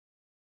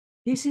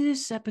This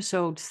is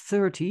episode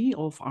 30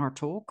 of our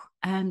talk,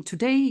 and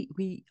today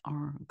we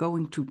are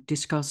going to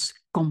discuss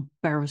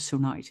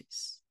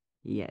comparisonitis.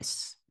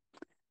 Yes,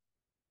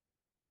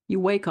 you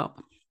wake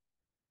up,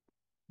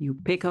 you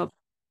pick up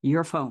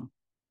your phone,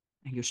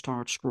 and you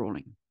start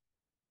scrolling.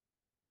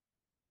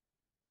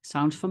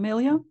 Sounds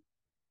familiar?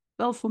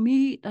 Well, for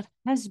me, that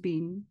has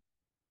been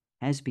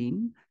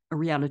a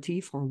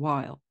reality for a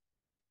while.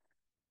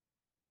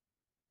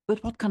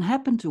 But what can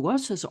happen to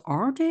us as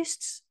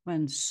artists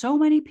when so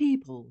many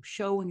people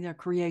showing their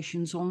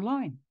creations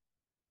online?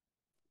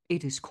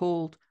 It is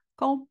called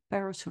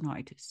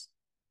comparisonitis,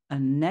 a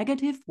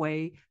negative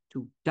way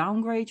to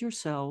downgrade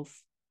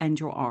yourself and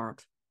your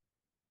art.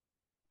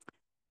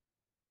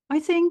 I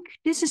think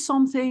this is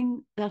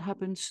something that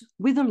happens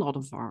with a lot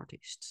of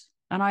artists.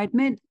 And I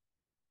admit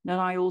that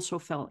I also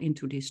fell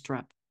into this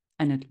trap,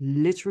 and it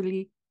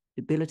literally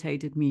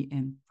debilitated me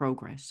in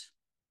progress.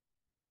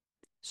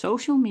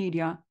 Social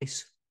media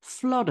is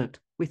flooded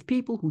with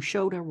people who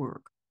show their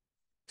work.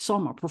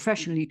 Some are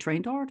professionally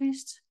trained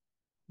artists,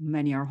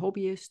 many are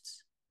hobbyists,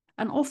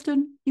 and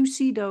often you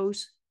see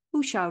those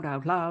who shout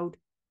out loud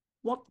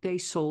what they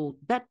sold,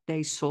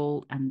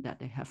 and that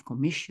they have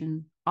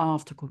commission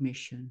after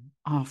commission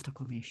after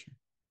commission.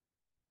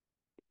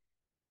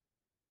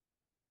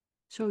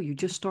 So you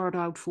just start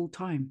out full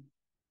time,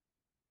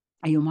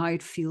 and you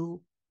might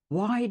feel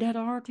why that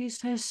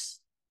artist has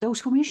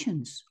those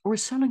commissions or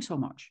is selling so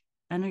much,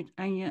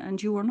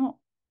 and you are not.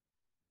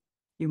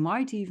 You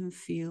might even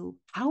feel,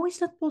 how is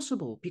that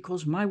possible?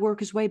 Because my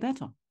work is way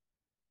better.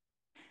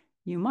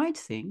 You might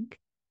think,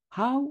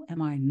 how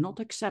am I not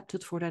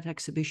accepted for that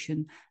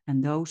exhibition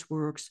and those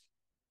works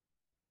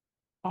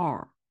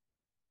are?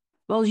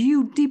 Well,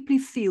 you deeply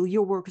feel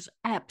your work is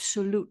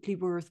absolutely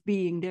worth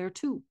being there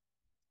too.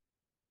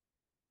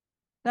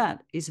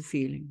 That is a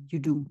feeling you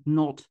do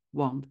not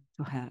want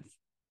to have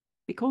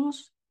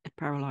because it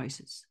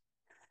paralyzes.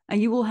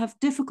 And you will have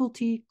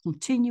difficulty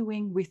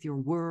continuing with your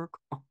work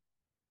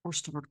or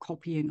start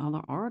copying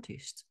other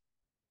artists,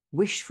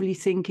 wishfully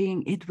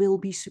thinking it will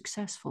be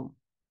successful.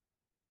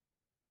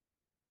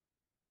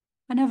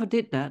 I never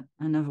did that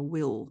and never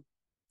will.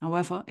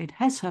 However, it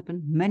has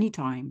happened many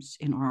times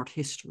in art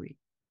history,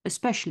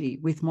 especially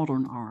with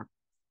modern art,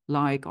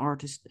 like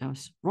artists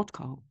as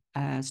Rothko,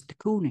 as de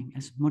Kooning,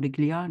 as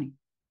Modigliani.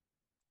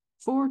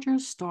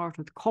 Forgers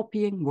started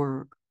copying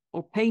work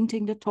or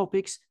painting the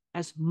topics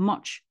as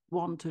much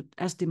wanted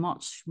as the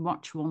much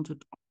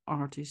wanted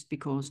artists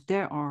because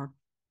their art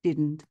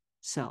didn't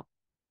sell.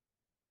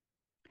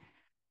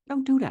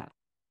 Don't do that.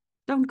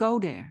 Don't go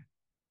there.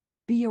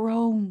 Be your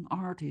own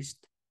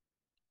artist.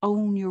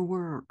 Own your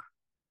work.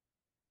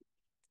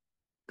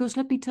 Because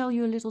let me tell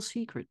you a little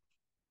secret.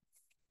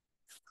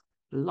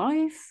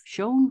 Life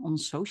shown on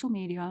social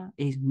media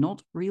is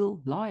not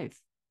real life.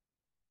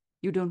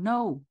 You don't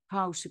know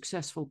how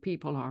successful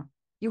people are.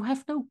 You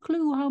have no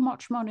clue how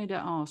much money they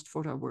asked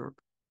for their work.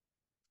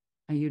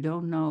 And you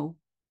don't know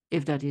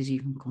if that is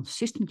even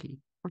consistently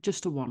or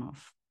just a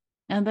one-off.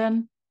 And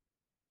then,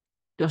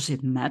 does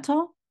it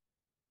matter?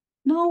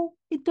 No,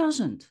 it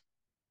doesn't.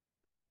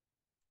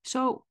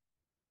 So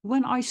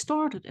when I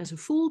started as a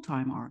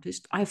full-time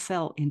artist, I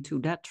fell into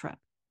that trap.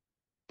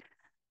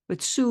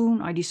 But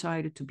soon I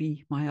decided to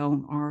be my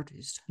own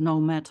artist,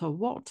 no matter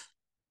what,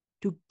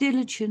 to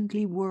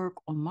diligently work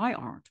on my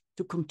art,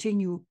 to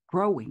continue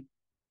growing,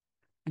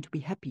 and to be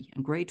happy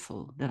and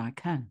grateful that I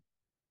can.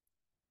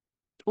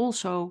 It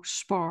also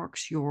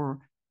sparks your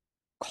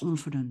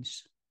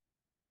confidence.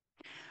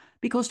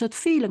 Because that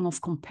feeling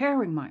of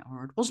comparing my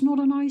art was not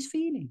a nice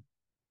feeling.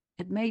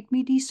 It made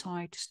me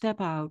decide to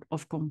step out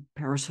of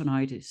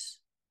comparisonitis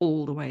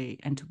all the way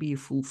and to be a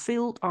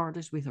fulfilled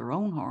artist with her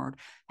own heart,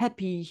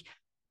 happy,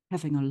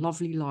 having a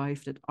lovely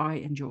life that I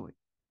enjoy.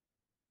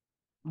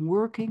 I'm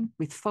working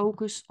with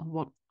focus on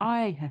what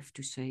I have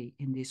to say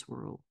in this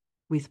world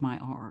with my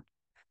art,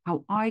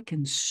 how I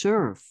can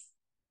serve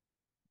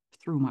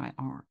through my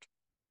art.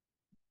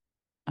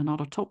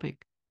 Another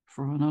topic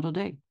for another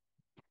day.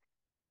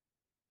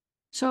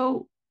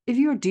 So if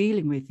you're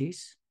dealing with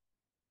this,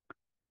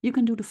 you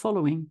can do the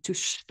following to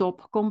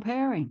stop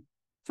comparing.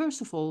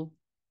 First of all,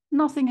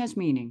 nothing has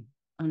meaning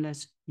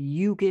unless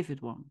you give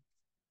it one.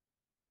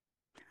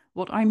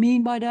 What I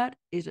mean by that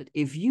is that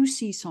if you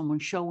see someone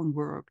showing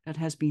work that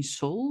has been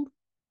sold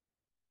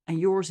and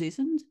yours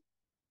isn't,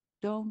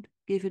 don't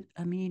give it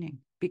a meaning,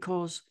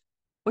 because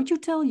what you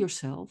tell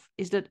yourself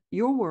is that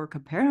your work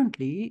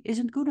apparently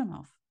isn't good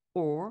enough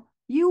or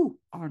you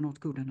are not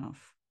good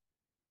enough.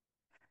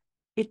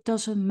 It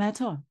doesn't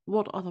matter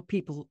what other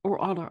people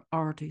or other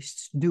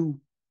artists do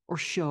or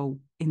show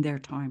in their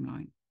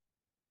timeline.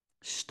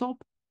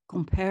 Stop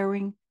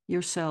comparing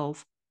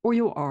yourself or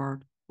your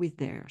art with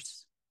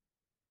theirs.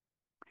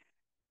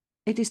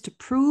 It is the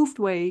proved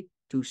way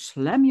to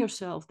slam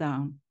yourself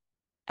down.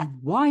 And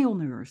why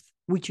on earth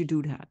would you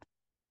do that?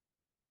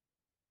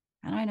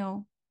 And I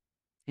know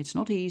it's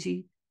not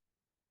easy.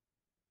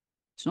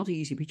 It's not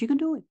easy, but you can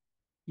do it.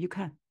 You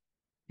can.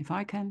 If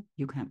I can,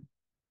 you can.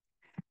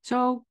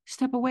 So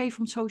step away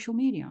from social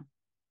media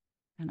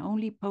and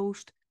only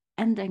post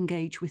and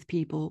engage with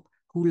people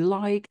who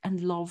like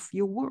and love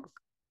your work.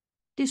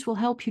 This will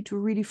help you to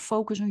really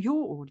focus on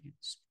your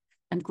audience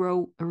and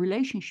grow a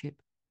relationship.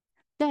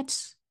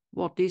 That's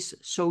what this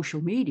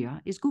social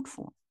media is good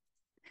for.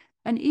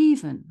 And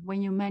even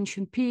when you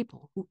mention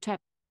people who tap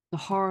the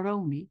heart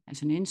only,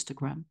 as an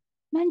Instagram,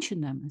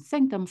 mention them and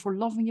thank them for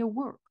loving your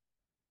work.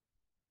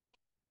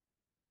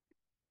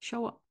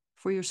 Show up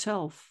for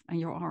yourself and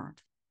your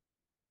art.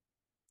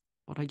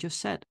 What I just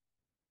said.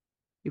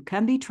 You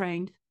can be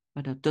trained,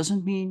 but that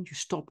doesn't mean you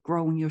stop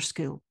growing your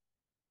skill.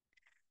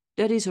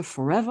 That is a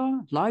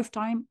forever,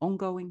 lifetime,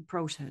 ongoing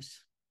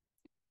process.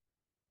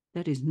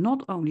 That is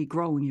not only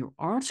growing your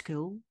art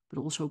skill, but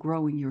also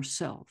growing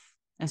yourself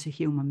as a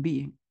human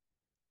being.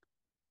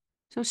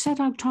 So set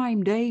out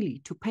time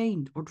daily to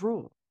paint or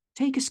draw.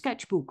 Take a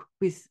sketchbook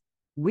with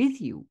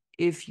you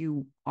if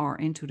you are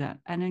into that,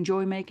 and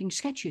enjoy making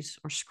sketches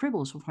or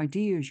scribbles of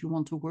ideas you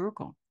want to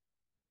work on.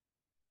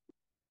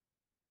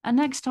 And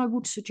next, I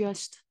would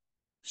suggest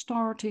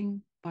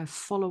starting by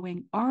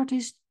following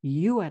artists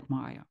you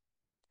admire,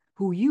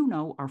 who you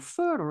know are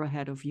further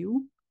ahead of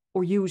you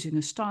or using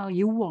a style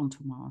you want to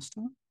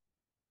master.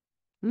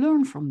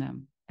 Learn from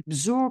them,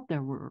 absorb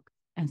their work,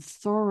 and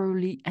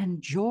thoroughly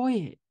enjoy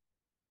it.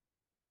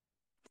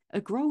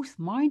 A growth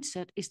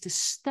mindset is the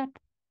step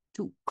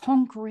to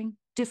conquering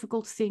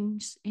difficult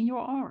things in your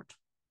art.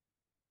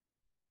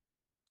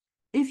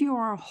 If you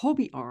are a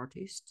hobby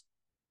artist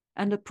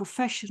and a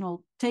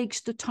professional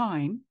takes the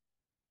time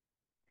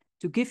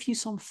to give you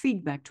some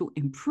feedback to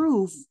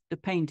improve the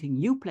painting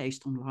you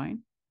placed online,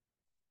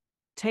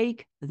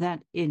 take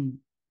that in.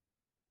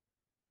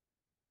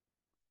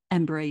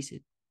 Embrace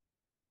it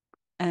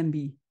and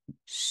be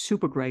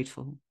super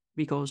grateful,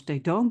 because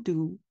if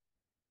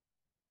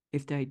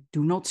they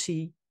do not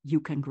see you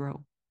can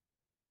grow.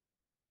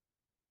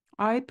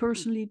 I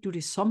personally do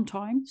this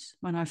sometimes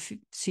when I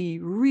see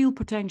real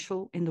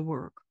potential in the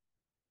work.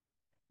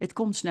 It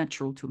comes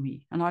natural to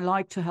me, and I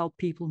like to help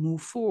people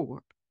move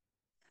forward.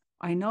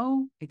 I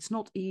know it's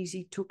not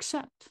easy to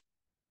accept,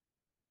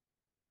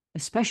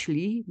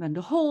 especially when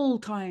the whole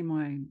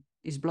timeline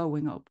is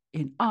blowing up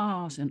in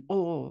ahs and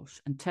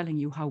awes and telling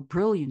you how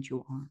brilliant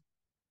you are.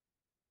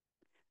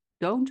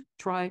 Don't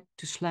try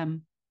to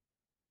slam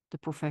the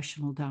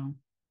professional down.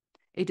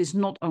 It is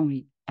not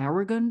only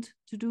arrogant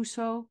to do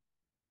so,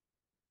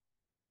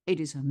 it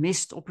is a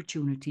missed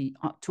opportunity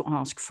to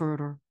ask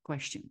further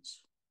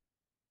questions.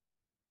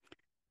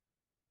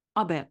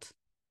 I bet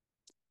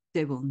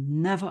they will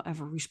never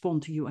ever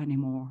respond to you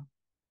anymore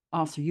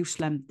after you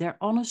slammed their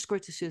honest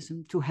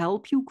criticism to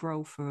help you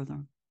grow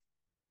further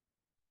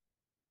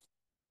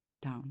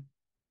down.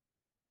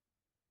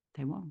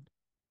 They won't.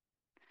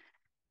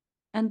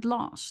 And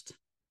last,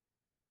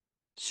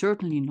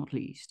 certainly not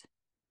least,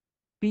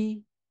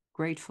 be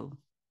grateful.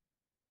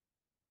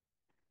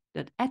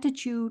 That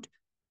attitude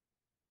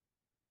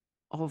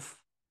of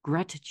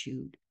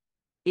gratitude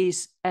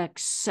is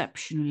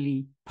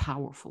exceptionally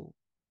powerful.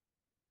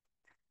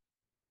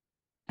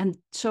 And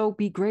so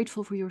be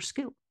grateful for your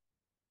skill.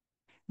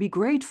 Be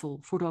grateful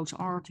for those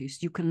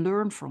artists you can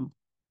learn from,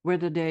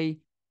 whether they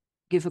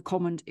give a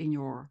comment in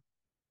your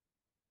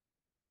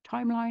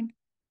timeline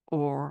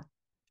or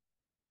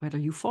whether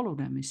you follow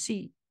them and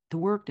see the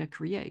work they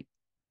create.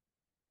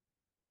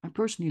 I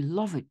personally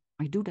love it.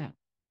 I do that.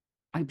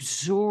 I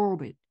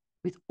absorb it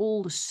with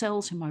all the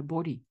cells in my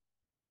body.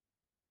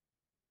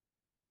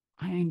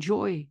 I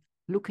enjoy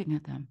looking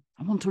at them.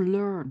 I want to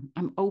learn.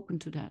 I'm open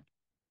to that.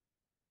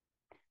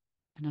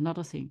 And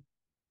another thing,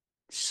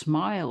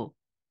 smile.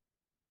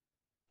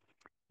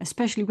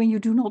 Especially when you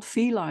do not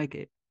feel like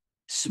it.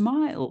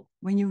 Smile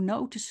when you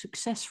notice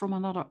success from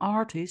another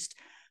artist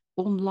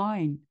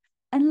online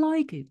and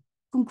like it.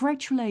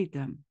 Congratulate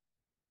them.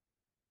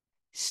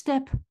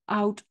 Step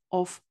out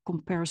of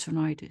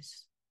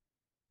comparisonitis.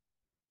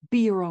 Be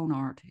your own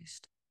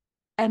artist.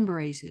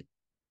 Embrace it.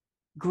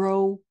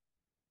 Grow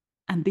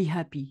and be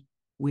happy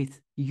with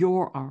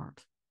your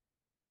art.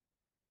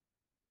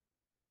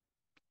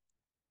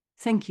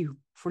 Thank you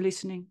for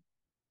listening.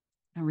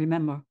 And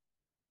remember,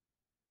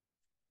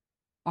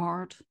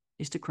 art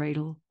is the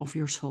cradle of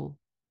your soul.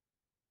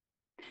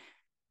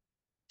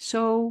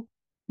 So,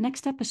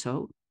 next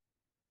episode,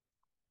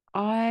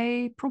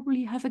 I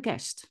probably have a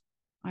guest.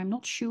 I'm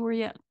not sure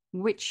yet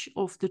which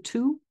of the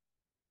two.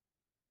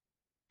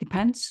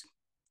 Depends.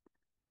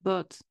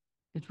 But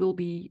it will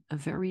be a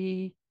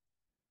very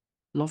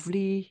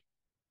lovely,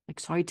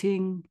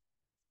 exciting,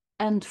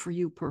 and for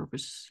you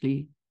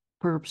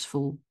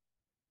purposeful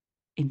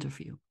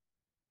interview.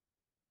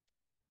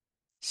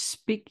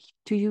 Speak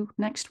to you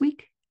next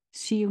week.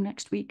 See you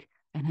next week,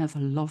 and have a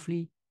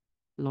lovely,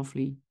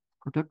 lovely,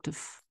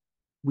 productive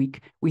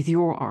week with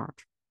your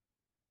art.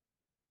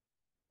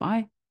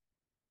 Bye.